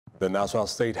The Nasarawa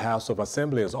State House of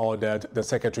Assembly has ordered the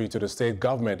Secretary to the State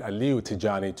Government Aliyu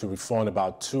Tijani to refund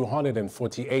about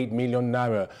 248 million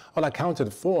naira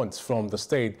unaccounted funds from the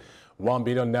state 1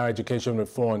 billion naira education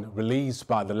reform released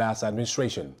by the last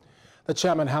administration. The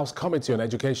Chairman House Committee on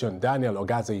Education, Daniel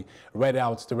Ogazi, read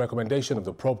out the recommendation of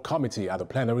the probe committee at the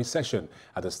plenary session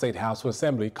at the State House of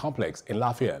Assembly complex in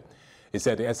Lafayette. He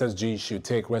said the SSG should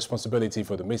take responsibility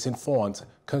for the missing funds,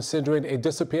 considering it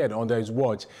disappeared under his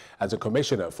watch as a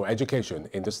commissioner for education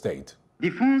in the state. The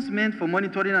funds meant for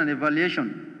monitoring and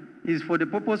evaluation is for the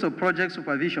purpose of project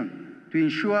supervision to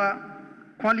ensure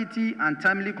quality and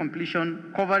timely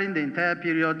completion covering the entire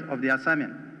period of the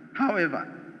assignment. However,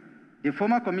 the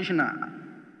former commissioner,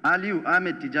 Aliyu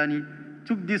Tijani,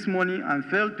 took this money and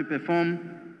failed to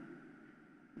perform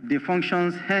the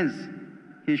functions, hence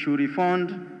he should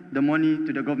refund the money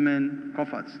to the government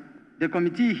coffers. The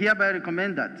committee hereby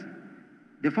recommends that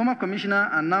the former commissioner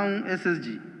and now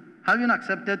SSG, having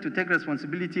accepted to take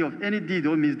responsibility of any deed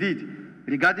or misdeed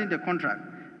regarding the contract,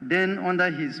 then under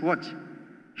his watch,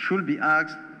 should be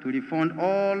asked to refund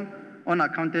all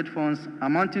unaccounted funds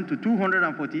amounting to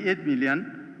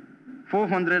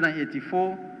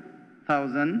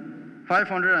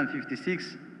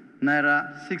 248,484,556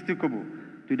 naira 60 kobo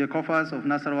to the coffers of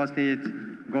Nasarawa State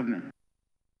Government.